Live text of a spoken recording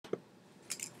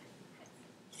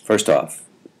First off,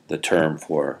 the term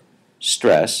for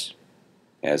stress,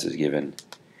 as is given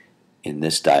in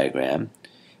this diagram,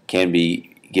 can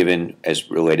be given as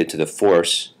related to the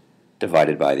force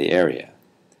divided by the area.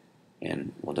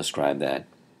 And we'll describe that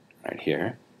right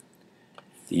here.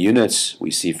 The units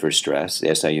we see for stress,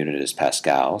 the SI unit is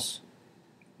pascals,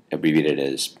 abbreviated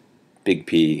as big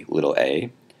P, little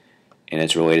a, and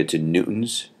it's related to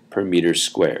newtons per meter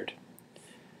squared.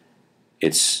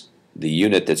 It's the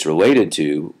unit that's related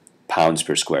to pounds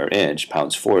per square inch,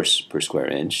 pounds force per square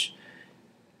inch,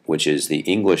 which is the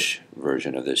English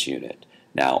version of this unit.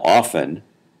 Now, often,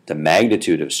 the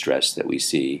magnitude of stress that we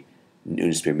see,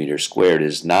 newtons per meter squared,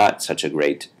 is not such a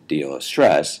great deal of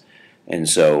stress, and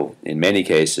so in many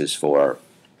cases for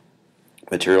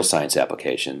material science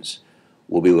applications,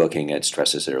 we'll be looking at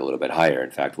stresses that are a little bit higher.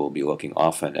 In fact, we'll be looking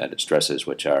often at stresses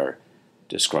which are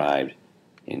described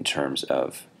in terms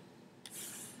of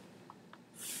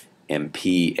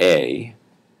MPa,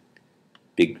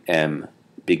 big M,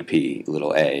 big P,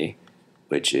 little a,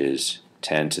 which is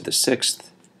 10 to the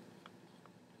 6th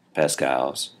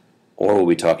pascals, or we'll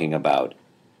be talking about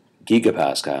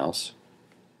gigapascals,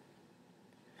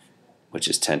 which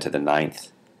is 10 to the 9th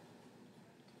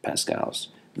pascals.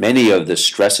 Many of the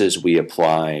stresses we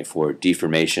apply for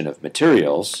deformation of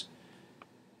materials,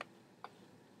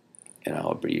 and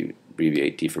I'll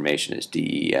abbreviate deformation as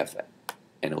DEF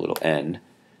and a little n,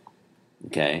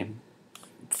 okay,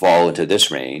 fall into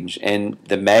this range, and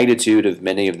the magnitude of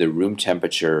many of the room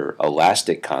temperature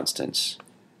elastic constants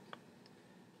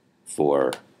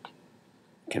for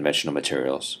conventional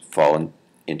materials fall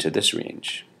into this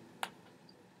range.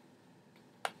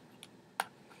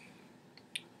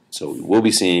 So we'll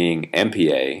be seeing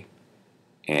MPa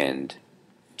and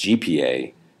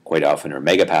GPa quite often, or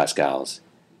megapascals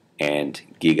and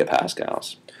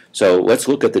gigapascals. So let's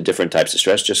look at the different types of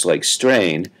stress. Just like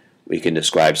strain, we can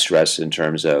describe stress in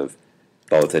terms of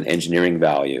both an engineering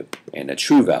value and a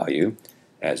true value,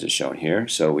 as is shown here.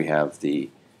 So we have the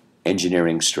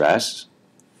engineering stress.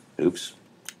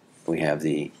 We have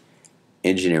the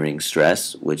engineering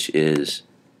stress, which is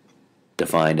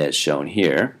defined as shown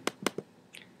here.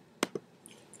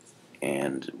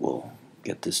 And we'll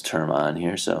get this term on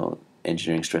here. So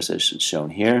engineering stress is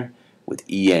shown here with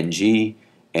ENG,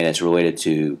 and it's related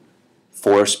to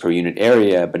force per unit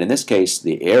area, but in this case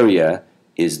the area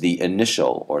is the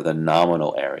initial or the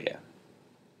nominal area.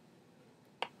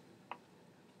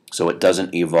 So it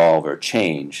doesn't evolve or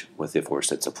change with the force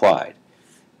that's applied.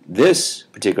 This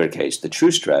particular case, the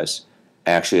true stress,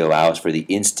 actually allows for the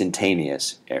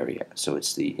instantaneous area. So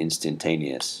it's the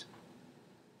instantaneous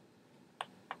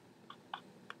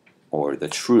or the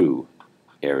true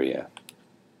area.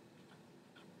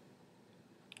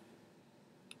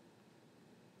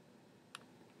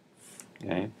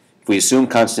 Okay. If we assume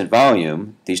constant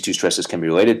volume, these two stresses can be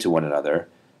related to one another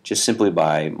just simply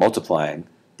by multiplying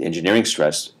the engineering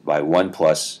stress by 1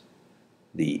 plus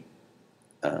the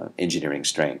engineering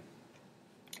strain.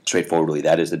 Straightforwardly,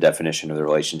 that is the definition of the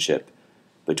relationship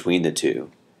between the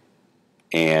two.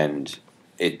 And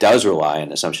it does rely on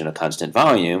the assumption of constant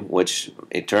volume, which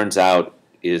it turns out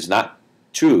is not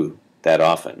true that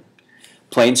often.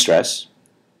 Plane stress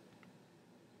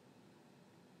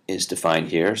is defined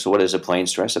here. So what is a plane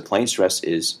stress? A plane stress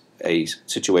is a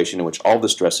situation in which all the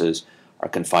stresses are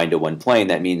confined to one plane.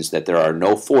 That means that there are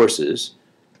no forces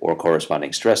or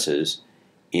corresponding stresses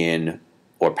in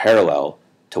or parallel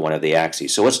to one of the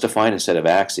axes. So let's define a set of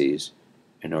axes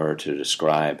in order to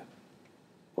describe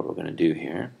what we're going to do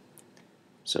here.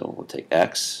 So we'll take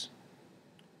X,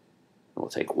 we'll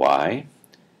take Y,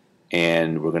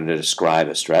 and we're going to describe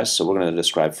a stress. So we're going to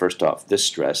describe first off this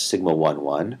stress, sigma 1,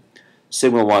 1.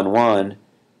 Sigma 1, 1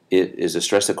 is a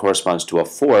stress that corresponds to a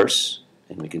force,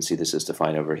 and we can see this is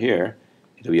defined over here.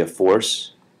 It'll be a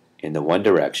force in the one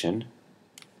direction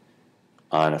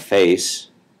on a face,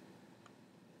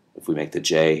 if we make the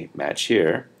J match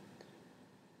here,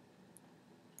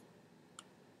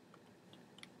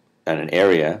 on an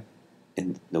area.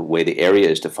 And the way the area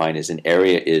is defined is an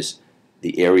area is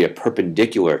the area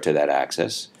perpendicular to that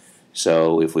axis.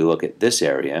 So if we look at this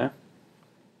area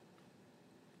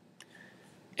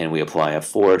and we apply a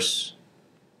force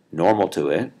normal to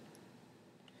it,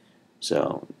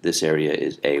 so this area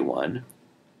is A1,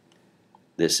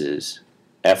 this is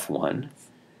F1.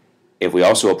 If we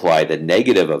also apply the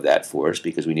negative of that force,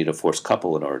 because we need a force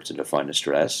couple in order to define a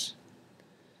stress,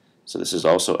 so this is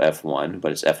also F1,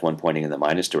 but it's F1 pointing in the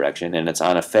minus direction, and it's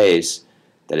on a face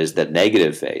that is the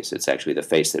negative face. It's actually the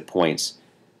face that points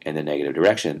in the negative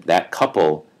direction. That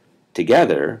couple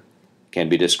together can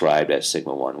be described as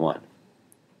sigma 1, 1.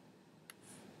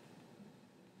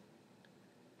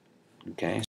 Okay.